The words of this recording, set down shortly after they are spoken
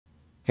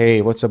Hey,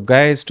 what's up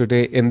guys?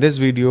 Today in this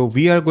video,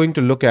 we are going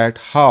to look at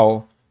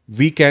how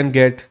we can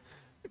get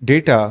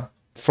data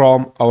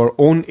from our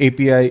own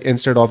API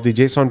instead of the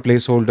JSON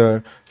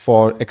placeholder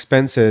for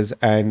expenses,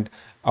 and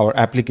our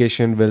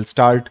application will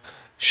start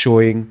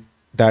showing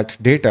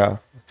that data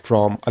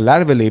from a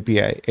Laravel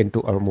API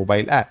into our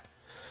mobile app.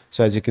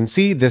 So as you can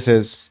see, this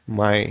is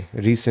my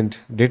recent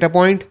data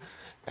point.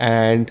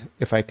 And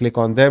if I click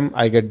on them,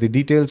 I get the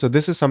details. So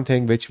this is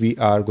something which we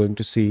are going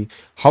to see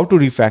how to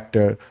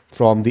refactor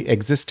from the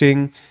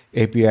existing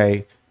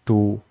API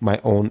to my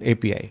own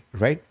API,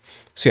 right?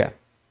 So yeah,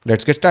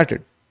 let's get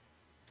started.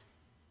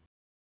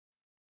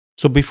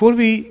 So before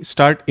we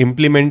start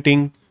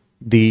implementing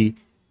the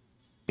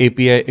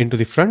API into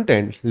the front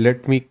end,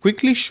 let me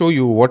quickly show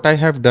you what I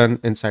have done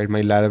inside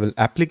my Laravel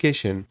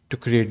application to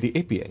create the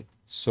API.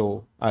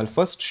 So I'll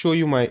first show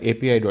you my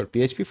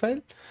api.php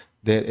file.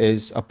 There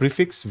is a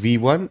prefix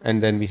v1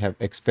 and then we have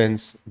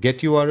expense get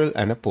URL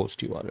and a post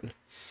URL.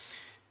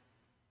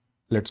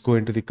 Let's go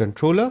into the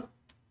controller.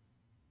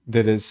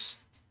 There is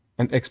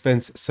an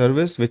expense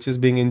service which is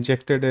being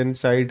injected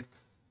inside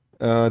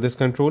this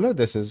controller.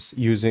 This is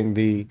using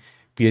the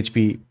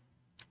PHP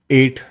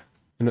 8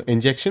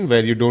 injection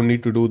where you don't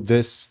need to do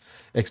this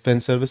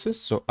expense services.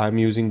 So I'm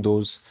using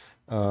those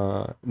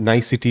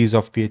niceties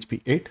of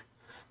PHP 8.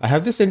 I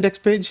have this index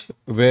page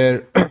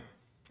where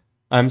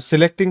I'm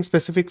selecting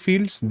specific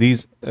fields.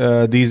 These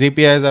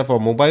APIs are for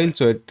mobile,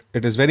 so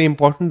it is very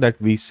important that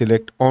we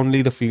select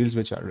only the fields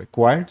which are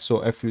required.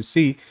 So if you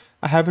see,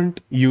 I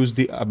haven't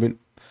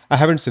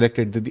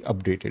selected the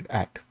updated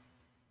at.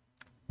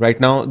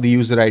 Right now, the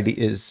user ID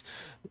is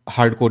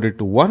hard-coded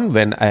to 1.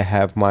 When I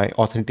have my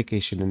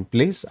authentication in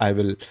place, I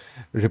will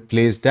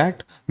replace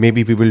that.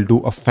 Maybe we will do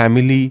a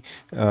family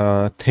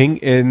thing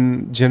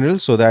in general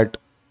so that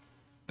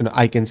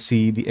I can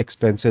see the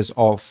expenses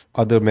of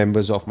other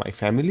members of my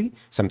family,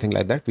 something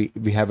like that.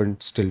 We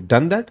haven't still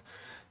done that.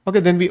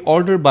 Okay, then we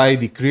order by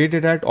the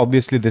created at.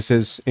 Obviously, this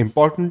is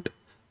important.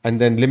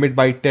 And then limit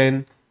by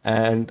 10.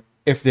 And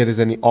if there is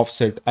any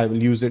offset, I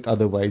will use it.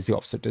 Otherwise, the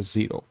offset is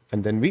 0.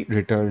 And then we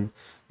return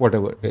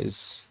whatever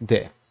is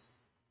there.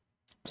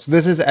 So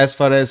this is as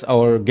far as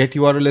our get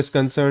URL is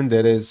concerned.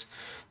 There is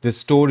the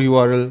store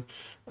URL,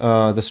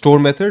 the store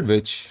method,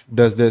 which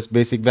does this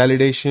basic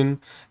validation.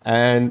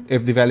 And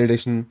if the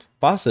validation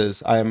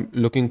passes, I am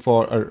looking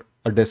for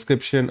a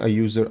description, a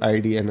user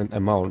ID, and an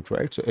amount,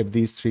 right? So if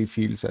these 3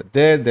 fields are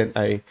there, then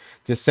I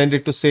just send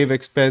it to save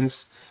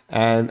expense,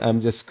 and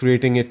I'm just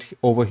creating it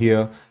over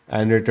here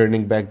and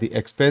returning back the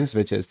expense,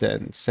 which is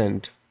then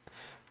sent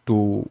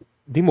to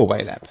the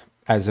mobile app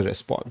as a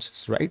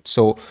response, right?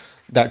 So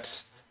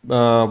that's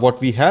what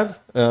we have.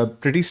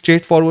 Pretty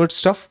straightforward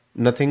stuff,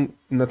 nothing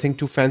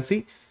too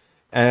fancy.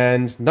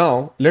 And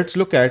now let's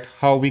look at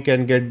how we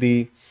can get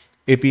the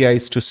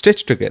APIs to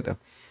stitch together.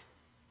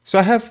 So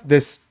I have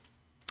this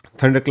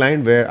Thunder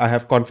client where I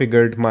have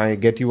configured my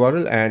get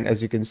URL, and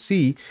as you can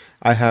see,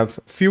 I have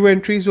few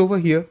entries over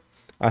here.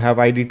 I have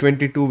ID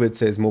 22, which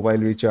says mobile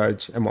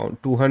recharge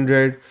amount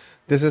 200.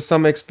 This is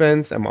some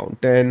expense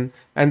amount 10,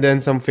 and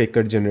then some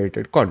faker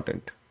generated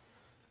content.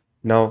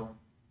 Now,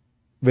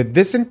 with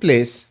this in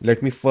place,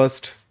 let me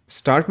first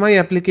start my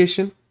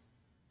application.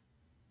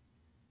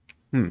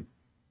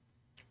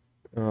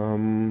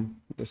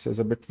 This is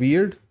a bit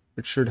weird.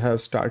 It should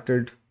have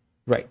started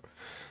right.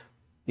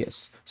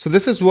 Yes. So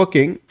this is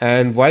working.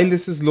 And while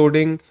this is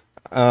loading,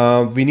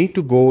 we need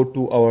to go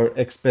to our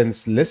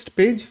expense list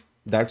page.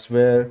 That's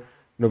where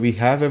we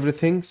have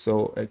everything.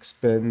 So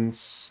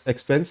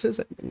expenses,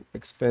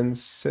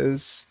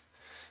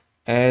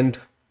 and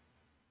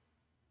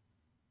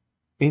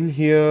in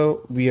here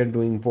we are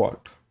doing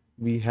what?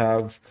 We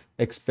have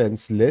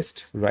expense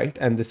list, right?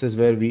 And this is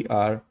where we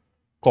are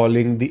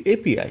calling the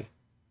API.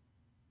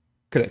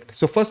 Correct.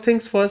 So first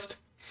things first,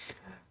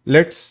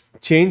 let's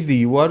change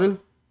the URL.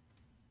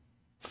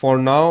 For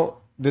now,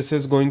 this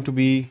is going to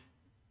be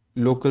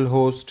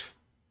localhost,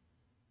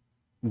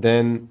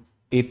 then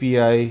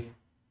API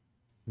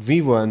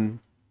v1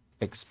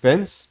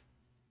 expense.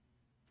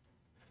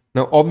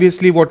 Now,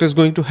 obviously, what is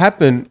going to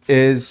happen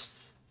is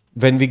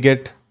when we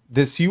get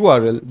this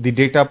URL, the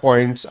data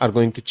points are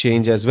going to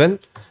change as well,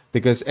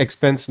 because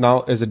expense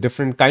now is a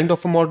different kind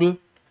of a model.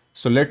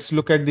 So let's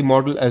look at the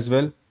model as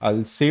well.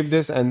 I'll save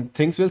this and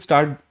things will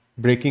start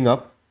breaking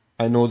up.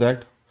 I know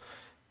that,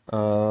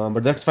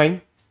 but that's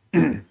fine.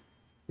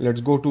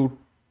 Let's go to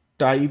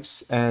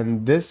types,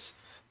 and this,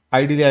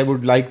 ideally I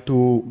would like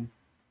to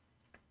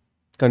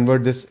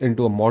convert this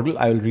into a model.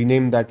 I will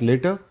rename that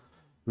later.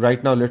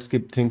 Right now, let's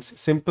keep things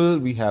simple.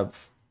 We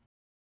have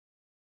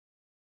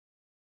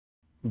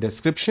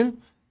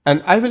description,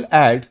 and I will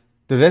add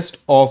the rest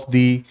of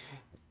the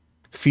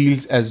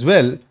fields as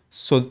well,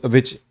 so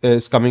which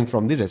is coming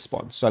from the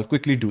response. So I'll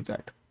quickly do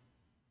that.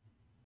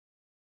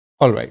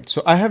 All right,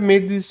 so I have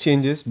made these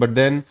changes, but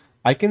then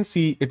I can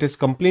see it is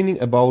complaining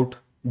about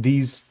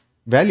these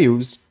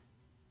values.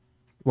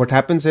 What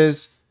happens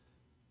is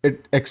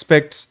it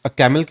expects a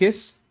camel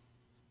case.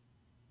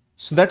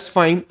 So that's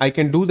fine. I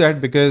can do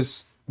that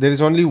because there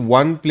is only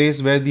one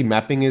place where the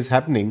mapping is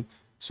happening.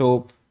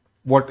 So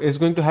what is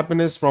going to happen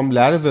is from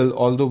Laravel,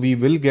 although we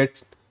will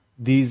get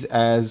these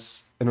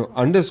as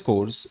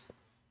underscores,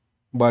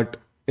 but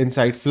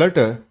inside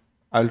Flutter,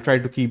 I'll try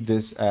to keep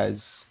this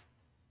as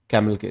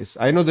camel case.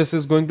 I know this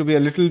is going to be a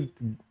little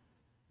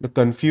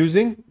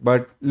confusing,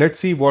 but let's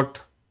see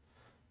what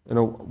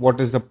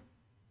is the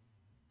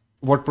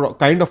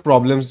kind of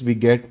problems we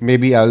get.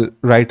 Maybe I'll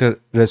write a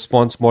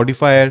response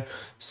modifier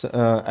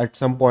at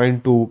some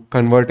point to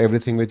convert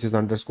everything which is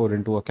underscore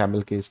into a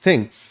camel case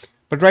thing.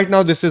 But right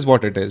now, this is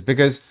what it is,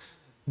 because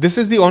this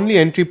is the only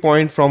entry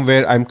point from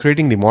where I'm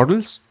creating the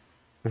models,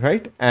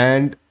 right?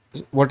 And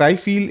what I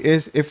feel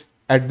is if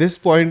at this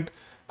point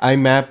I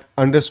map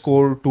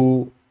underscore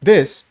to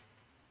this,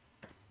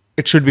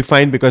 it should be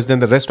fine, because then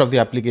the rest of the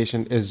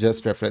application is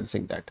just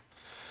referencing that.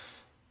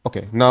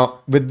 Okay, now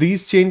with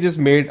these changes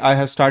made, I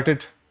have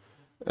started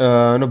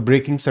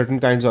breaking certain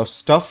kinds of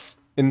stuff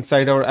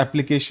inside our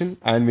application,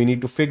 and we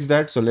need to fix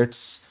that. So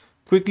let's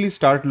quickly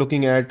start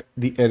looking at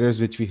the errors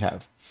which we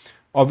have.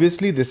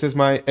 Obviously, this is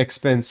my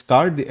expense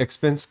card. The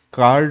expense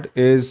card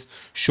is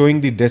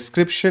showing the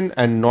description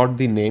and not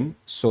the name.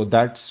 So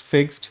that's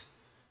fixed.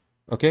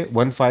 Okay,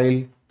 one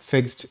file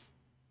fixed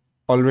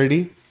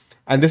already.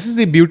 And this is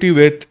the beauty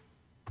with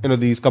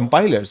these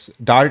compilers.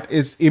 Dart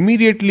is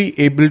immediately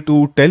able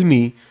to tell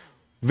me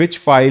which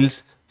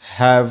files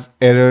have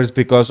errors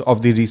because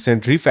of the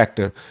recent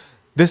refactor.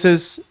 This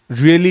is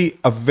really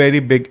a very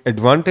big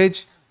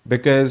advantage,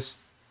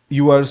 because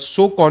you are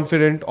so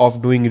confident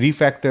of doing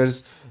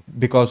refactors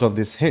because of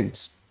these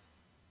hints.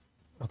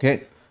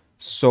 Okay,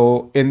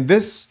 so in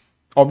this,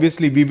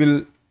 obviously we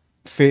will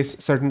face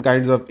certain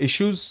kinds of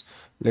issues.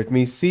 Let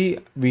me see,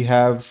 we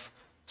have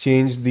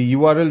changed the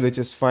URL, which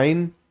is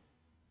fine.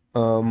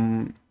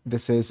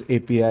 This is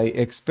API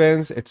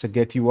expense, it's a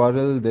get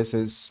URL, this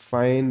is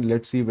fine.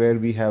 Let's see where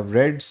we have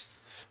reds.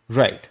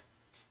 Right,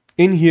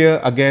 in here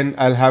again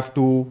I'll have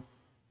to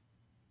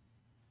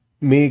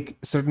make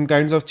certain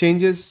kinds of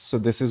changes. So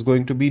this is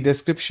going to be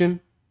description.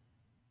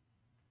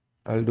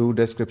 I'll do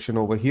description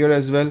over here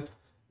as well.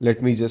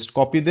 Let me just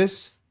copy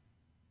this.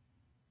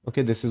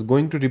 Okay, this is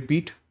going to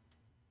repeat.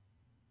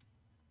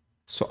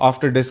 So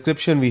after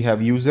description we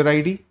have user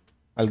ID.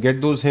 I'll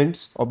get those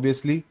hints,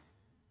 obviously.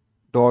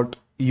 Dot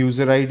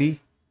user ID.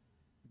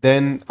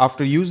 Then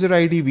after user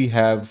ID we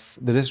have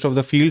the rest of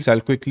the fields. I'll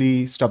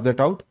quickly stub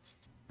that out.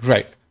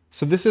 Right,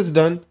 so this is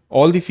done.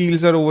 All the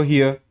fields are over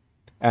here.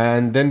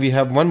 And then we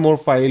have one more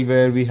file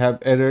where we have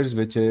errors,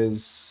 which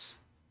is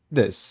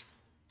this.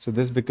 So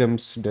this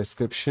becomes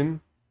description,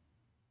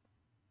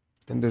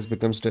 and this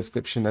becomes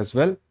description as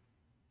well.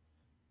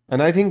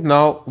 And I think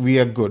now we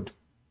are good.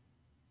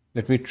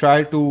 Let me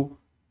try to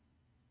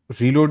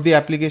reload the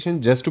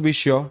application just to be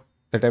sure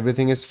that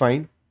everything is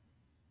fine,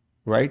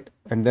 right?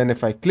 And then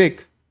if I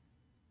click,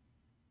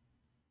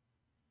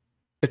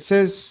 it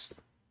says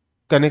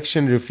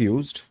connection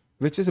refused,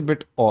 which is a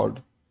bit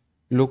odd.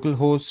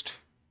 Localhost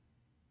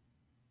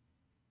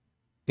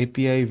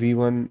API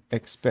v1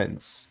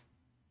 expense.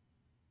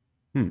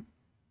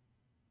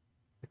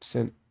 It's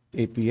an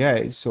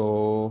API,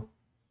 so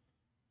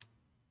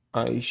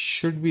I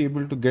should be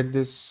able to get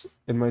this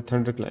in my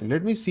Thunder client.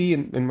 Let me see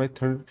in my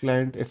Thunder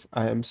client if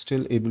I am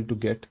still able to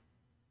get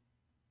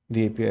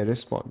the API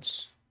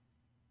response.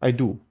 I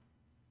do.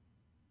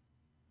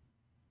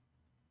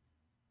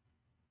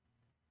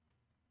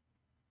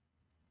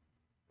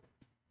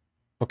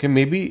 Okay,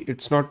 maybe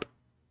it's not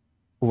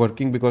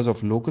working because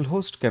of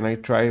localhost. Can I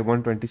try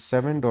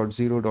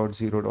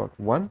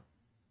 127.0.0.1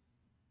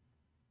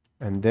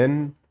 and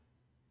then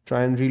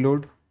try and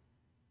reload?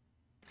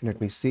 Let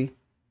me see.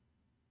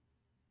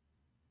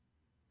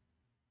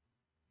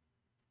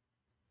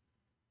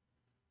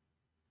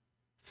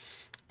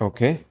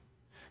 Okay,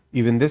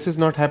 even this is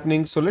not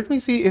happening. So let me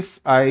see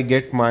if I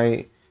get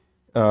my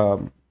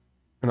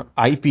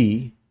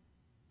IP,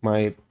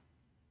 my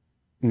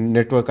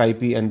network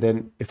IP, and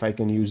then if I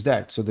can use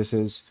that. So this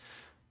is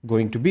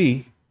going to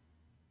be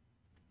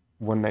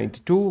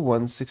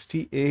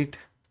 192.168.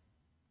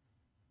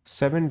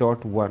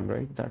 7.1,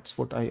 right? That's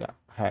what I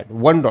had.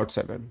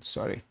 1.7,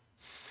 sorry.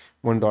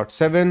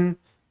 1.7,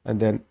 and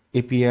then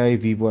API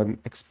v1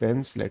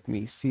 expense. Let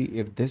me see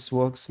if this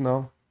works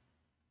now.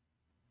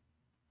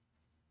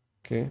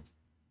 Okay,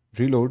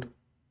 reload.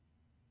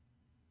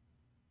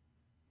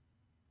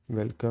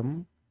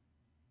 Welcome.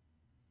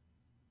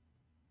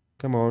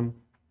 Come on.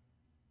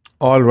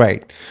 All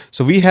right.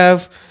 So we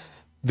have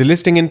the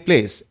listing in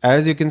place.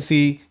 As you can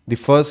see, the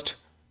first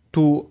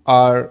two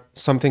are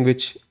something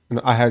which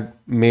I had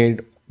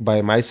made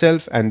by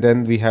myself, and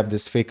then we have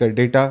this faker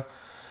data.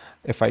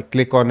 If I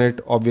click on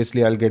it,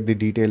 obviously I'll get the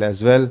detail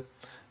as well.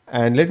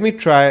 And let me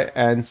try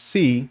and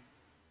see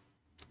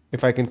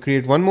if I can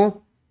create one more.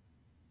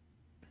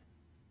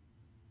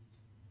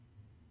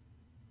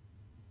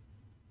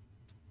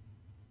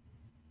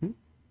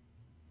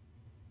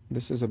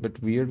 This is a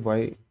bit weird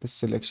why this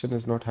selection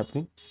is not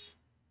happening.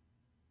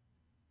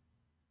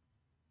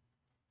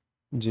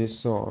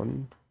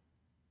 JSON.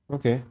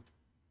 Okay,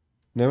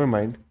 never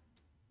mind.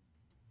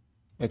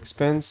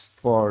 Expense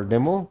for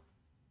demo.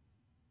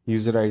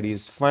 User ID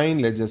is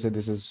fine. Let's just say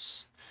this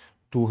is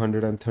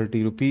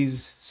 230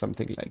 rupees,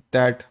 something like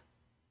that.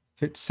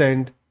 Hit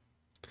send.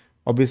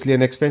 Obviously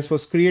an expense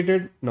was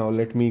created. Now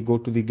let me go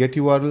to the get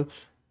URL.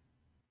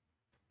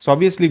 So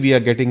obviously we are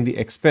getting the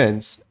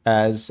expense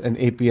as an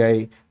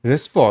API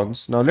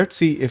response. Now let's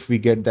see if we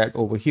get that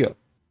over here.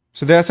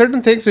 So there are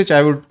certain things which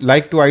I would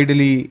like to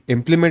ideally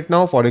implement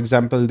now. For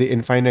example, the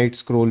infinite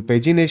scroll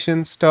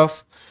pagination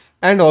stuff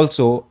and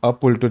also a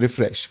pull to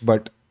refresh.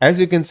 But as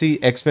you can see,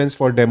 expense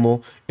for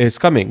demo is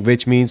coming,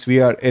 which means we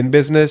are in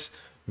business.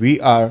 We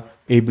are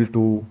able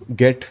to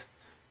get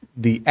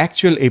the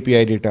actual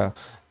API data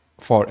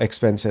for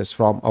expenses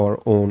from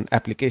our own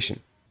application.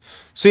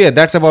 So yeah,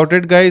 that's about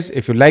it, guys.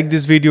 If you like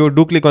this video,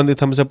 do click on the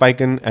thumbs up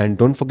icon and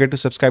don't forget to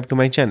subscribe to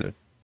my channel.